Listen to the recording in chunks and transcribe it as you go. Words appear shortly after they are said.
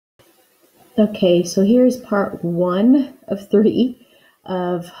Okay, so here's part one of three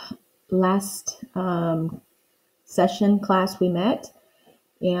of last session class we met.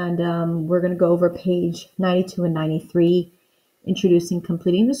 And we're going to go over page 92 and 93, introducing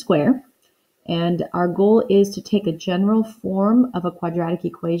completing the square. And our goal is to take a general form of a quadratic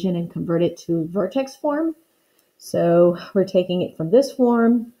equation and convert it to vertex form. So we're taking it from this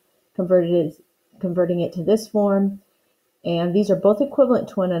form, converting it to this form, and these are both equivalent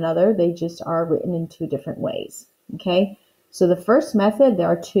to one another. They just are written in two different ways. Okay, so the first method, there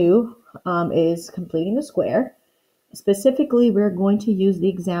are two, is completing the square. Specifically, we're going to use the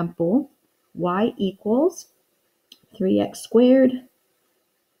example y equals 3x squared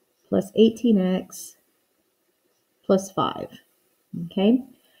plus 18x plus 5. Okay,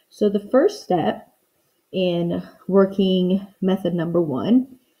 so the first step in working method number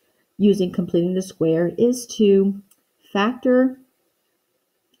one, using completing the square, is to factor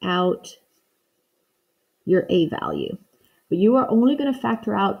out your a value. But you are only going to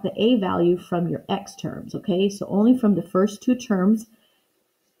factor out the a value from your x terms, okay? So only from the first two terms.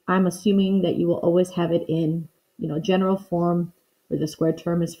 I'm assuming that you will always have it in, general form where the squared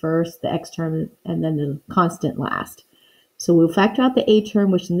term is first, the x term, and then the constant last. So we'll factor out the a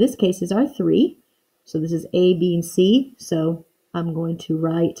term, which in this case is our 3. So this is a, b, and c. So I'm going to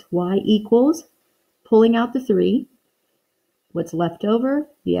write y equals, pulling out the 3. What's left over?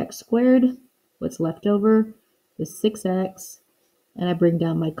 The x squared. What's left over is 6x, and I bring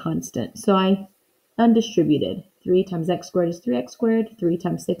down my constant. So I undistributed. 3 times x squared is 3x squared. 3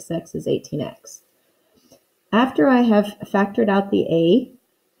 times 6x is 18x. After I have factored out the a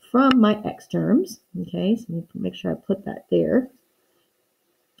from my x terms, okay, so let me make sure I put that there,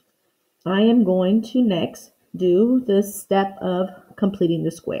 I am going to next do the step of completing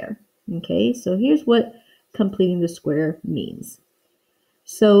the square. Okay, so here's what completing the square means.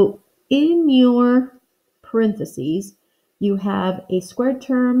 So in your parentheses, you have a squared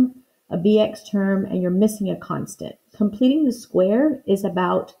term, a bx term, and you're missing a constant. Completing the square is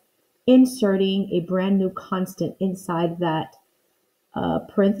about inserting a brand new constant inside that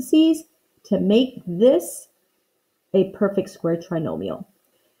parentheses to make this a perfect square trinomial.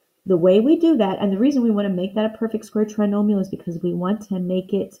 The way we do that, and the reason we want to make that a perfect square trinomial, is because we want to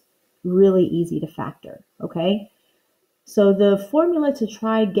make it really easy to factor, okay? So the formula to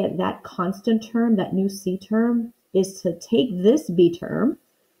try to get that constant term, that new c term, is to take this b term,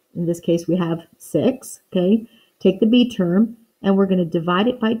 in this case we have 6, okay? Take the b term, and we're going to divide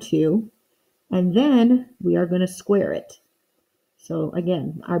it by 2, and then we are going to square it. So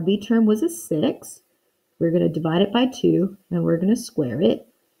again, our b term was a 6. We're going to divide it by 2, and we're going to square it.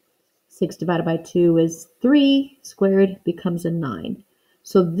 6 divided by 2 is 3, squared becomes a 9.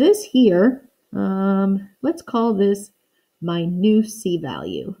 So this here, let's call this my new c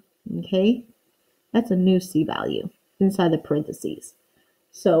value, okay? That's a new c value inside the parentheses.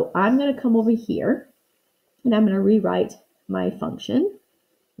 So I'm going to come over here, and I'm going to rewrite my function.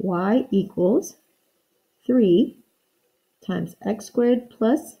 Y equals 3 times x squared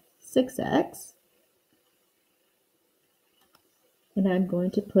plus 6x. And I'm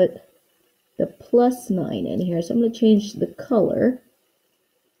going to put the plus 9 in here. So I'm going to change the color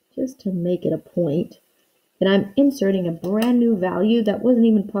just to make it a point. And I'm inserting a brand new value that wasn't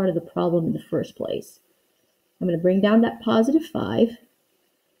even part of the problem in the first place. I'm going to bring down that positive 5.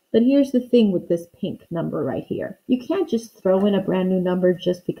 But here's the thing with this pink number right here. You can't just throw in a brand new number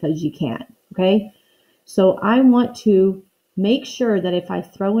just because you can, okay? So I want to make sure that if I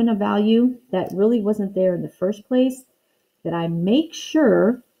throw in a value that really wasn't there in the first place, that I make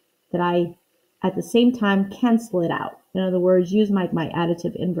sure that I, at the same time, cancel it out. In other words, use my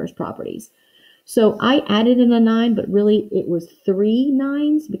additive inverse properties. So I added in a 9, but really it was 3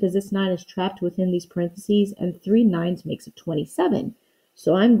 9s because this 9 is trapped within these parentheses, and 3 9s makes it 27.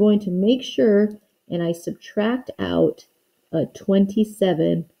 So I'm going to make sure and I subtract out a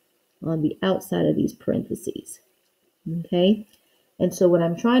 27 on the outside of these parentheses. Okay? And so what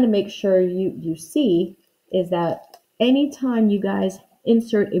I'm trying to make sure you see is that anytime you guys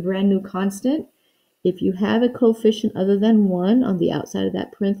insert a brand new constant, if you have a coefficient other than 1 on the outside of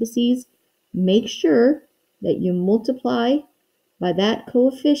that parentheses, make sure that you multiply by that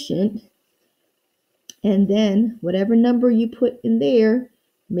coefficient, and then whatever number you put in there,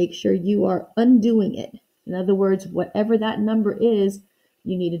 make sure you are undoing it. In other words, whatever that number is,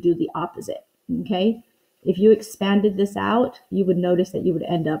 you need to do the opposite, okay? If you expanded this out, you would notice that you would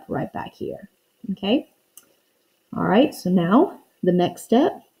end up right back here, okay? All right, so now the next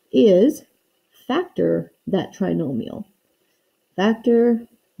step is factor that trinomial. Factor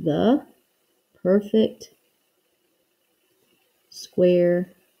the perfect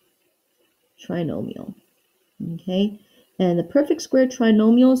square trinomial. Okay, and the perfect square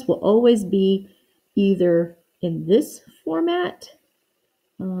trinomials will always be either in this format,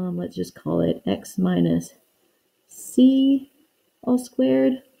 let's just call it x minus c all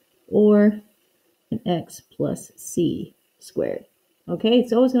squared, or an x plus c squared. Okay,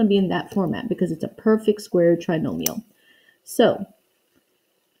 it's always going to be in that format because it's a perfect square trinomial. So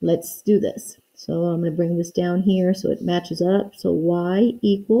let's do this. So I'm going to bring this down here so it matches up. So y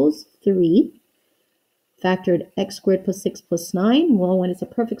equals 3 factored x squared plus 6 plus 9. Well, when it's a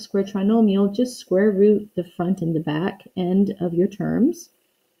perfect square trinomial, just square root the front and the back end of your terms.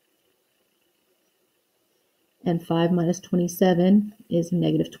 And 5 minus 27 is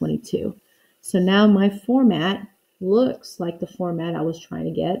negative 22. So now my format looks like the format I was trying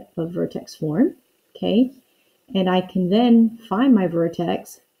to get of vertex form. Okay, and I can then find my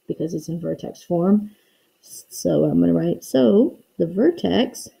vertex because it's in vertex form. So I'm going to write, so the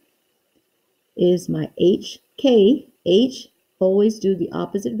vertex is my hk. H, always do the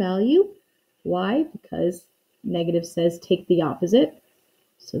opposite value. Why? Because negative says take the opposite.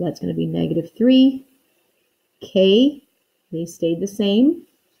 So that's going to be negative 3. K, they stayed the same.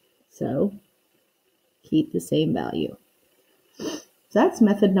 So keep the same value. So that's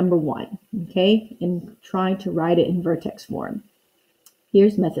method number 1, okay, in trying to write it in vertex form.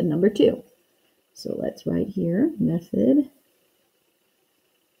 Here's method number 2. So let's write here method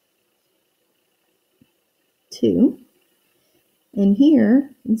 2. And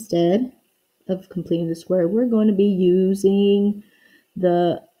here, instead of completing the square, we're going to be using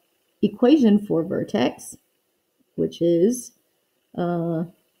the equation for vertex, which is, let's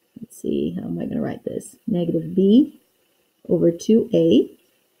see, how am I going to write this? Negative b over 2a,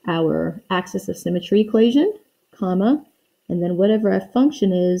 our axis of symmetry equation, comma, and then whatever our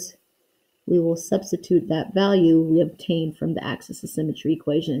function is, we will substitute that value we obtained from the axis of symmetry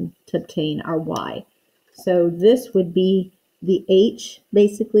equation to obtain our y. So this would be the h,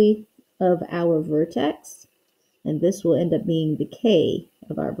 basically, of our vertex, and this will end up being the k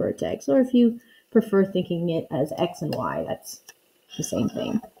of our vertex. Or if you prefer thinking it as x and y, that's the same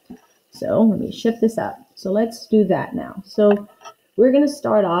thing. So let me shift this up. So let's do that now. So we're going to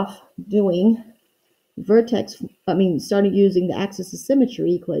start off doing starting using the axis of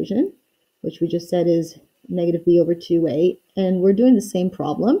symmetry equation, which we just said is negative b over 2a, and we're doing the same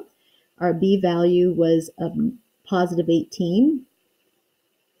problem. Our b value was positive 18,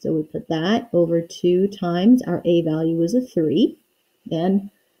 so we put that over 2 times our a value was a 3, and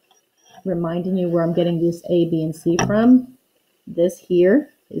reminding you where I'm getting this a, b, and c from. This here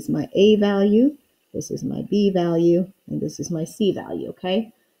is my a value, this is my b value, and this is my c value,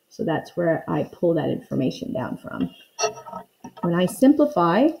 okay? So that's where I pull that information down from. When I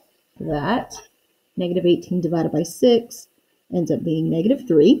simplify that, negative 18 divided by 6 ends up being negative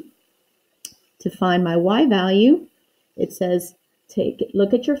 3. To find my y value, it says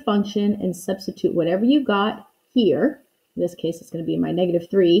look at your function and substitute whatever you got here. In this case, it's going to be my negative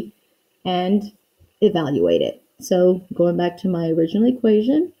 3, and evaluate it. So going back to my original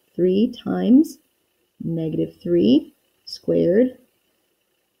equation, 3 times negative 3 squared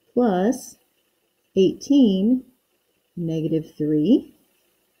plus 18 negative 3,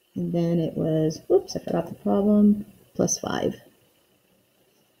 and then it was, whoops, I forgot the problem, plus 5.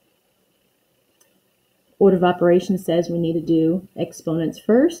 Order of operations says we need to do exponents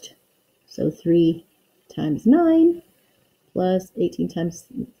first. So 3 times 9 plus 18 times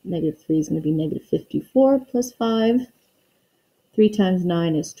negative 3 is going to be negative 54 plus 5. 3 times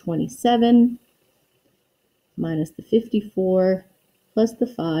 9 is 27 minus the 54 plus the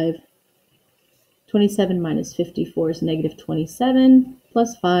 5. 27 minus 54 is negative 27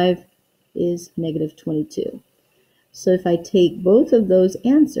 plus 5 is negative 22. So if I take both of those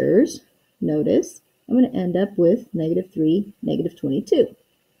answers, notice I'm going to end up with negative 3, negative 22.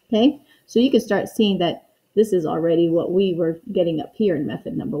 Okay, so you can start seeing that this is already what we were getting up here in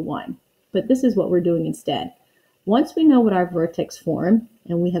method number 1. But this is what we're doing instead. Once we know what our vertex form,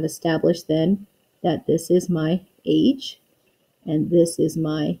 and we have established then that this is my h and this is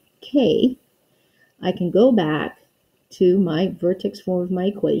my k, I can go back to my vertex form of my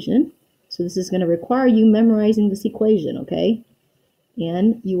equation. So this is going to require you memorizing this equation, okay?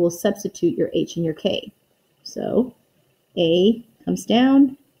 And you will substitute your h and your k. So a comes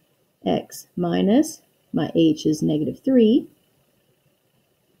down, x minus, my h is negative 3,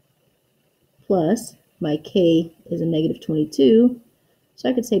 plus my k is a negative 22. So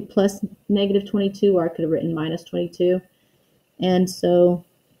I could say plus negative 22, or I could have written minus 22. And so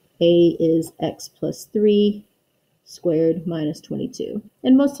a is x plus 3 squared minus 22.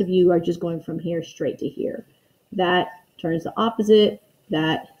 And most of you are just going from here straight to here. That turns the opposite,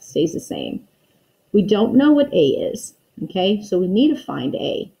 that stays the same. We don't know what A is, okay? So we need to find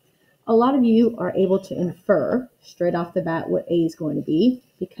A. A lot of you are able to infer straight off the bat what A is going to be,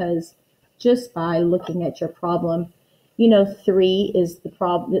 because just by looking at your problem, you know 3 is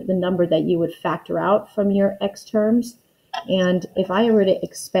the number that you would factor out from your x terms. And if I were to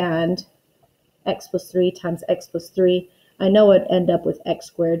expand x plus 3 times x plus 3, I know I'd end up with x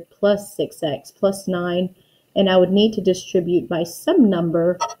squared plus 6x plus 9, and I would need to distribute by some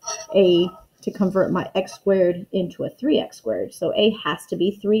number A to convert my x squared into a 3x squared. So A has to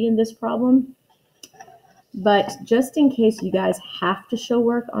be 3 in this problem. But just in case you guys have to show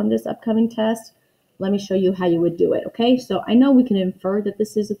work on this upcoming test, let me show you how you would do it, okay? So I know we can infer that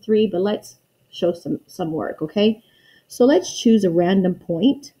this is a 3, but let's show some work, okay? So let's choose a random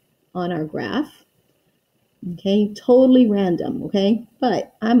point on our graph, okay? Totally random, okay?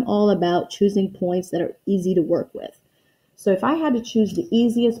 But I'm all about choosing points that are easy to work with. So if I had to choose the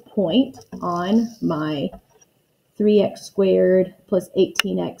easiest point on my 3x squared plus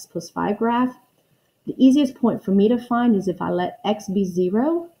 18x plus 5 graph, the easiest point for me to find is if I let x be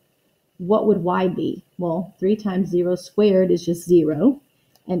 0, what would y be? Well, 3 times 0 squared is just 0,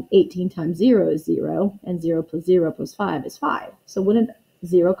 and 18 times 0 is 0, and 0 plus 5 is 5. So wouldn't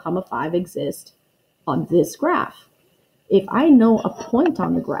 0, 5 exist on this graph? If I know a point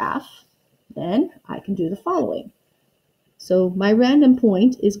on the graph, then I can do the following. So my random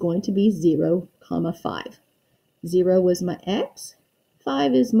point is going to be 0, 5. 0 is my x,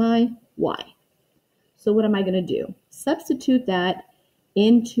 5 is my y. So what am I going to do? Substitute that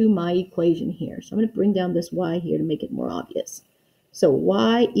into my equation here. So I'm going to bring down this y here to make it more obvious. So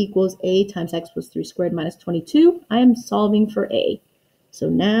y equals a times x plus 3 squared minus 22. I am solving for a. So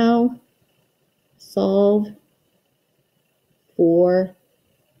now solve for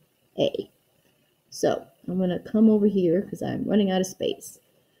a. So I'm going to come over here because I'm running out of space.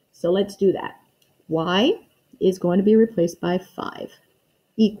 So let's do that. Y is going to be replaced by 5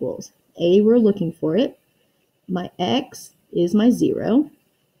 equals a, we're looking for it. My x is my 0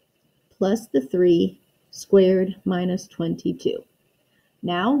 plus the 3 squared minus 22.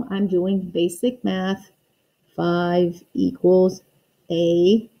 Now I'm doing basic math. 5 equals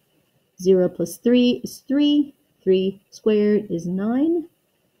a. 0 plus 3 is 3. 3 squared is 9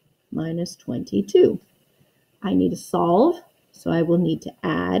 minus 22. I need to solve, so I will need to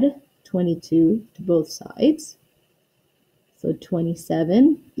add 22 to both sides. So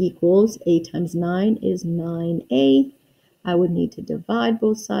 27 equals a times 9 is 9a. I would need to divide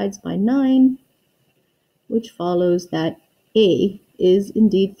both sides by 9, which follows that a is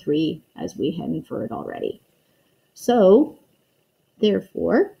indeed 3, as we had inferred already. So,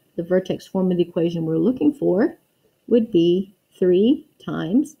 therefore, the vertex form of the equation we're looking for would be 3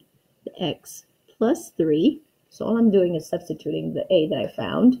 times the x plus 3. So all I'm doing is substituting the a that I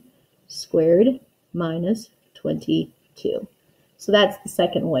found, squared minus 22. So that's the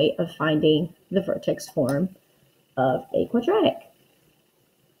second way of finding the vertex form of a quadratic.